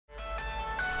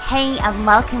Hey and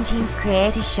welcome to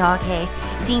Creator Showcase,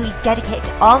 a series dedicated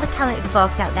to all the talented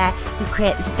folks out there who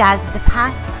create the stars of the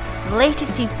past, the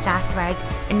latest superstar threads,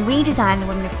 and redesign the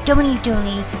women of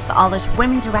WWE for all those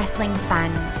women's wrestling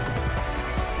fans.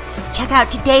 Check out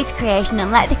today's creation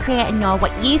and let the creator know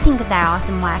what you think of their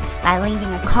awesome work by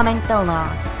leaving a comment below.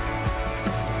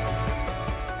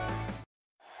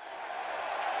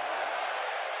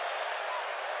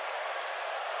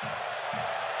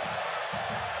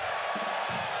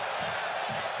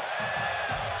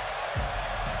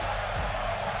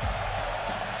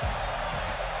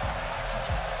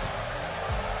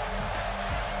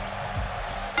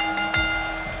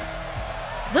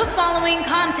 The following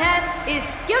contest is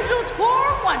scheduled for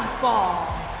one fall.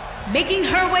 Making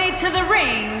her way to the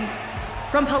ring,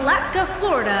 from Palatka,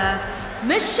 Florida,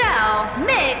 Michelle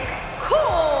McCool.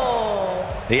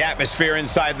 The atmosphere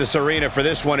inside this arena for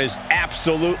this one is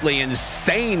absolutely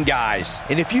insane, guys.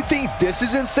 And if you think this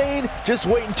is insane, just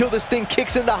wait until this thing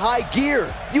kicks into high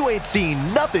gear. You ain't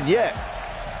seen nothing yet.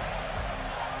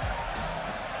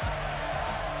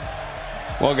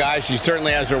 Well, guys, she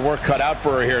certainly has her work cut out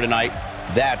for her here tonight.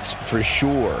 That's for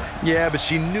sure. Yeah, but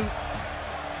she knew.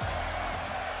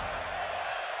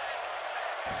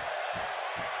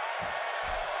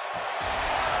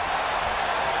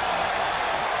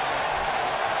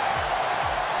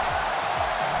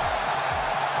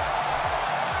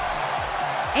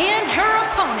 And her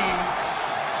opponent,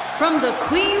 from the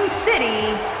Queen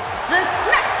City, the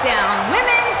SmackDown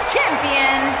Women's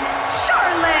Champion,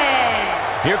 Charlotte.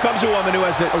 Here comes a woman who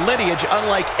has a lineage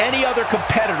unlike any other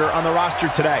competitor on the roster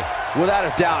today. Without a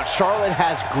doubt, Charlotte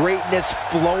has greatness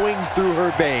flowing through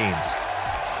her veins.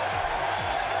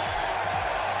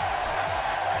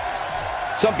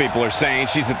 Some people are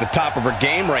saying she's at the top of her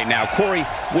game right now. Corey,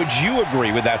 would you agree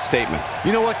with that statement?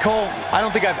 You know what, Cole? I don't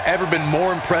think I've ever been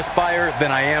more impressed by her than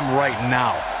I am right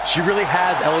now. She really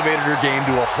has elevated her game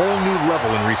to a whole new level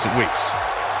in recent weeks.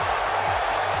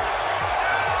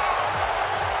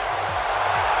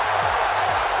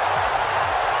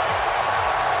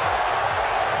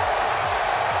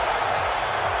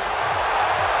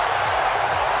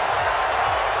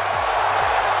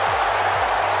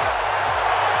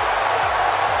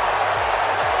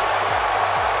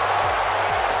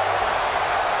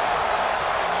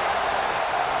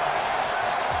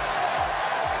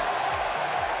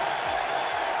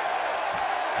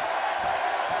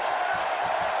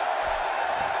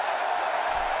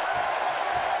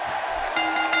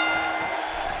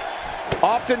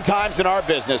 Oftentimes in our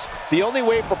business, the only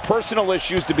way for personal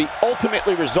issues to be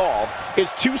ultimately resolved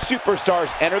is two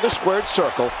superstars enter the squared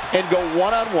circle and go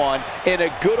one-on-one in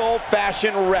a good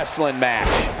old-fashioned wrestling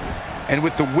match. And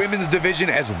with the women's division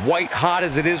as white hot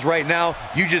as it is right now,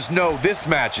 you just know this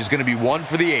match is going to be one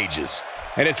for the ages.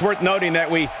 And it's worth noting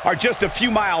that we are just a few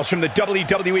miles from the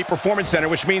WWE Performance Center,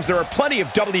 which means there are plenty of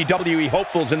WWE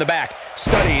hopefuls in the back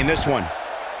studying this one.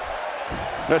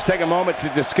 Let's take a moment to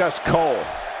discuss Cole.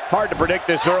 Hard to predict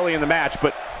this early in the match,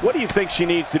 but what do you think she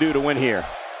needs to do to win here?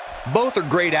 Both are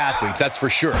great athletes, that's for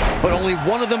sure, but only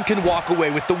one of them can walk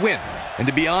away with the win. And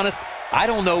to be honest, I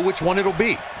don't know which one it'll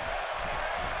be.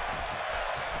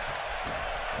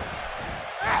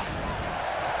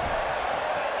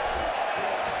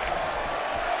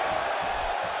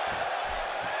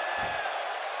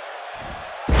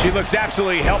 She looks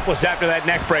absolutely helpless after that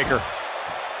neck breaker.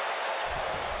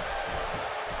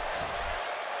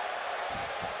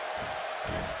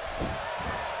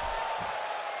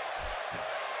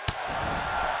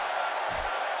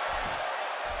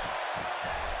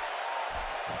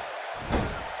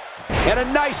 And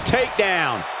a nice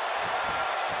takedown.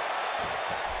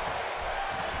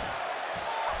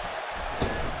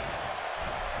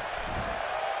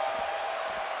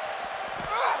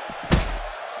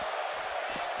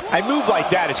 A move like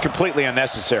that is completely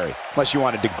unnecessary, unless you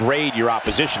want to degrade your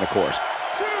opposition, of course.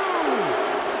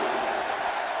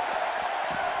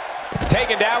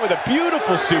 Taken down with a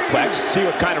beautiful suplex. See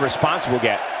what kind of response we'll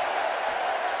get.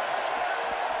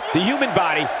 The human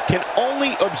body can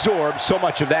only absorb so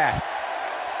much of that.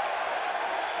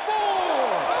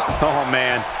 Oh,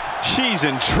 man, she's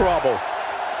in trouble. 5,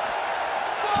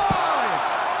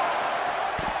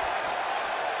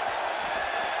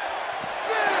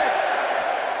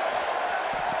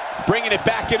 6. Bringing it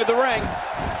back into the ring.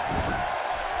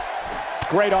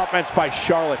 Great offense by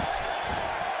Charlotte.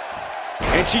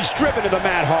 And she's driven to the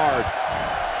mat hard.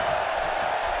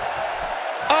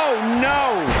 Oh,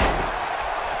 no.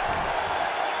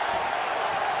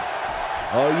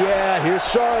 Oh, yeah, here's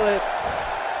Charlotte.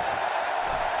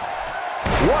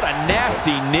 What a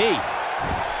nasty knee.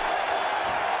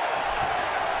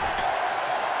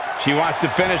 She wants to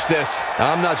finish this.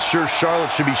 I'm not sure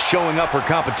Charlotte should be showing up her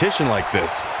competition like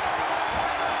this.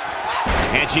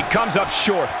 And she comes up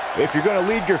short. If you're going to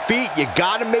leave your feet, you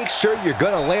got to make sure you're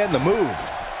going to land the move.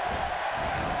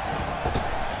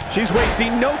 She's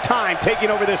wasting no time taking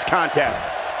over this contest.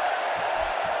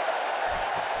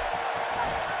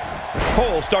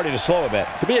 Cole starting to slow a bit.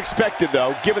 To be expected,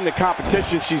 though, given the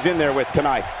competition she's in there with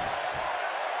tonight.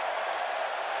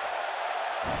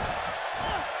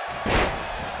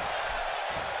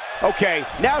 Okay,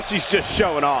 now she's just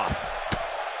showing off.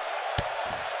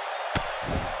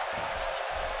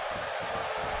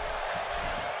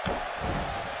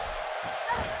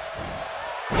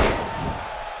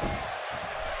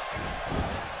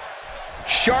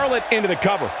 Charlotte into the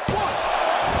cover.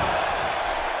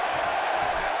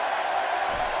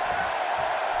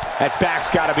 That back's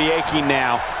got to be aching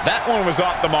now. That one was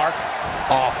off the mark.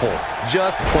 Awful.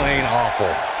 Just plain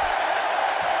awful.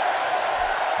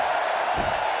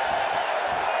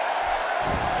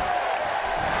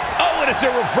 Oh, and it's a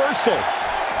reversal.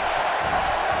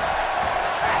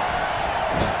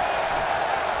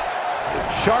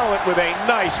 Charlotte with a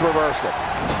nice reversal.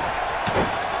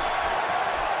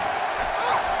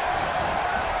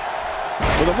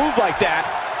 With a move like that,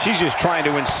 she's just trying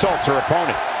to insult her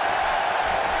opponent.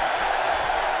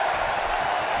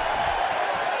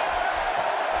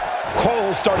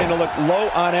 Cole starting to look low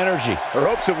on energy. Her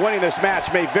hopes of winning this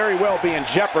match may very well be in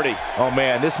jeopardy. Oh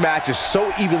man, this match is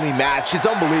so evenly matched, it's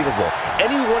unbelievable.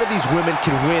 Any one of these women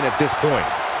can win at this point.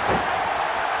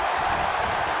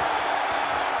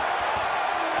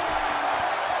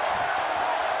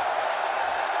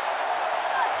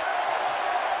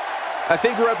 I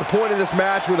think we're at the point in this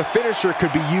match where the finisher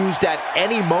could be used at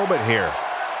any moment here.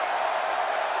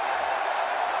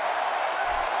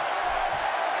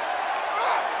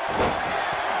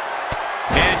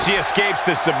 And she escapes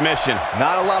the submission.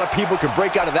 Not a lot of people can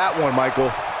break out of that one,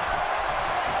 Michael.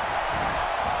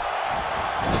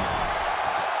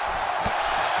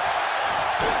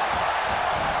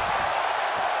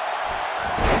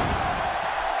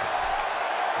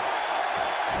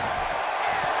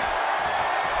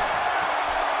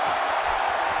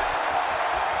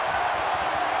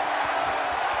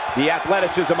 The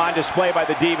athleticism on display by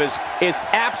the Divas is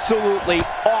absolutely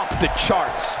off the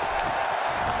charts.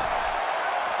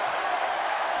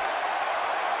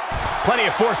 Plenty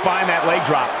of force behind that leg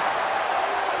drop.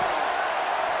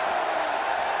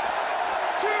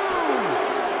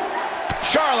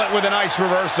 Charlotte with a nice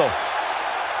reversal.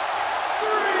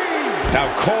 Now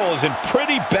Cole is in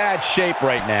pretty bad shape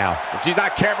right now. If she's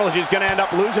not careful, she's going to end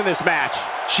up losing this match.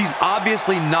 She's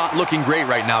obviously not looking great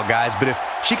right now, guys, but if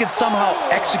she can somehow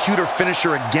execute her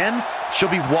finisher again,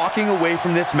 she'll be walking away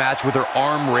from this match with her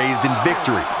arm raised in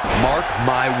victory. Mark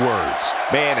my words.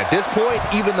 Man, at this point,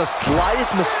 even the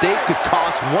slightest mistake could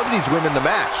cost one of these women the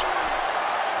match.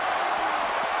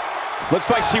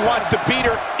 Looks like she wants to beat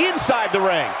her inside the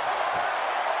ring.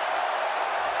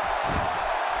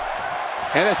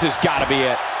 And this has got to be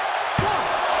it.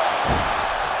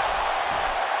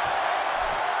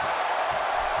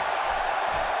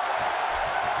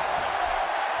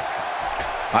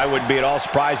 I wouldn't be at all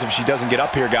surprised if she doesn't get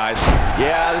up here, guys.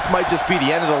 Yeah, this might just be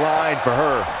the end of the line for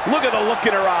her. Look at the look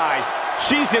in her eyes.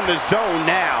 She's in the zone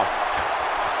now.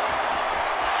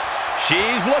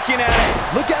 She's looking at it.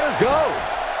 Look at her go.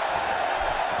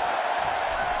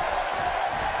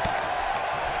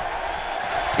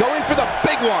 Going for the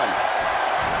big one.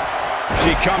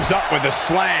 She comes up with a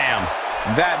slam.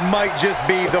 That might just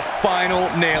be the final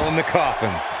nail in the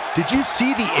coffin. Did you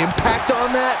see the impact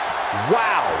on that?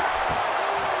 Wow.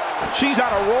 She's on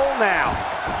a roll now.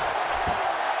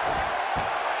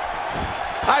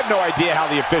 I have no idea how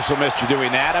the official missed her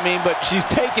doing that. I mean, but she's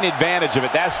taking advantage of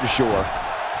it, that's for sure.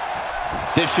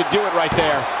 This should do it right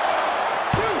there.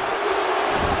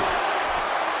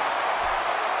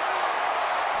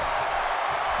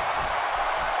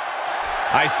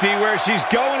 I see where she's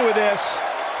going with this.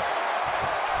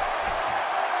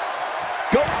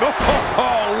 Go, go,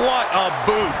 oh, what a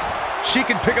boot. She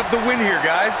can pick up the win here,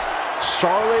 guys.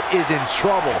 Charlotte is in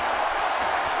trouble.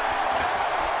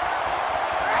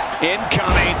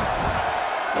 Incoming.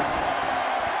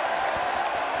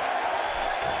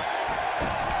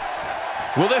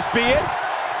 Will this be it?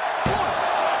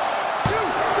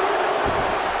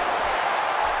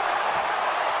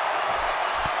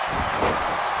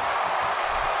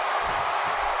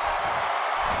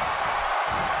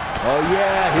 Oh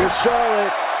yeah, here's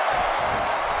Charlotte.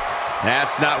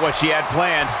 That's not what she had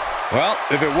planned. Well,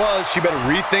 if it was, she better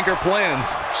rethink her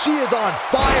plans. She is on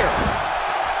fire.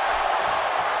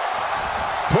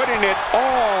 Putting it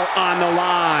all on the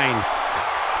line.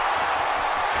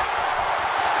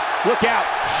 Look out.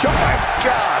 Oh my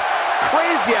gosh.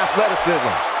 Crazy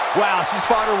athleticism. Wow, she's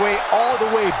fought her way all the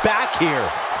way back here.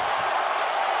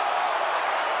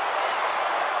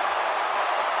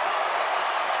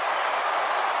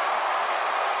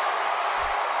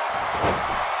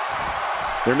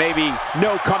 There may be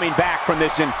no coming back from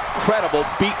this incredible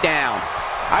beatdown.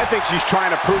 I think she's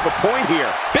trying to prove a point here.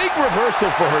 Big reversal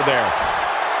for her there.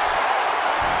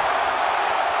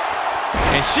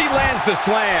 And she lands the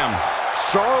slam.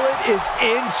 Charlotte is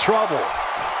in trouble.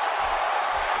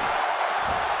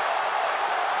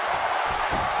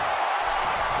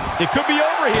 It could be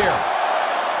over here.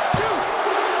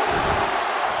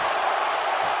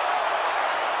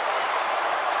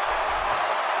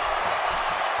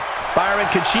 Byron,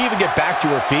 can she even get back to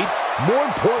her feet? More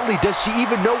importantly, does she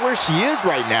even know where she is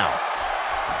right now?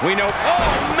 We know.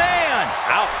 Oh, man!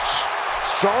 Ouch.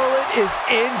 Charlotte is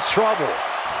in trouble.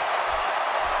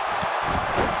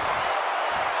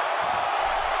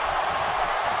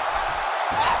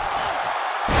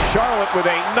 Charlotte with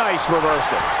a nice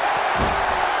reversal.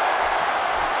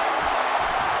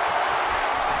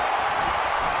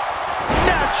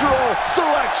 Natural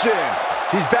selection.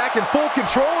 She's back in full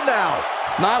control now.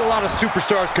 Not a lot of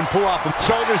superstars can pull off them.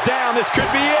 Shoulders down, this could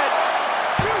be it.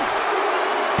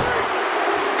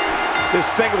 This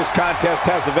singles contest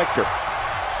has the victor.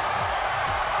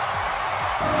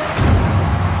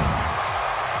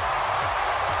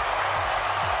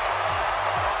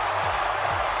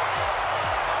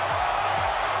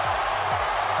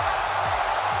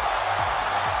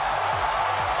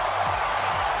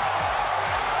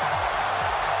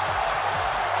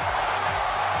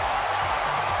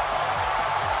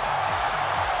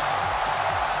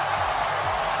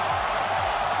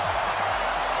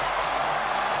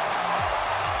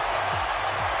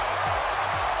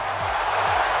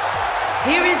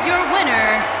 Here is your winner,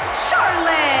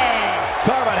 Charlotte.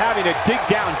 Talk about having to dig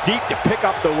down deep to pick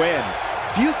up the win.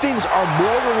 Few things are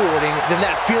more rewarding than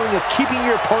that feeling of keeping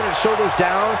your opponent's shoulders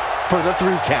down for the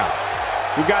 3 count.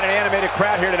 We've got an animated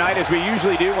crowd here tonight, as we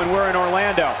usually do when we're in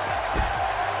Orlando.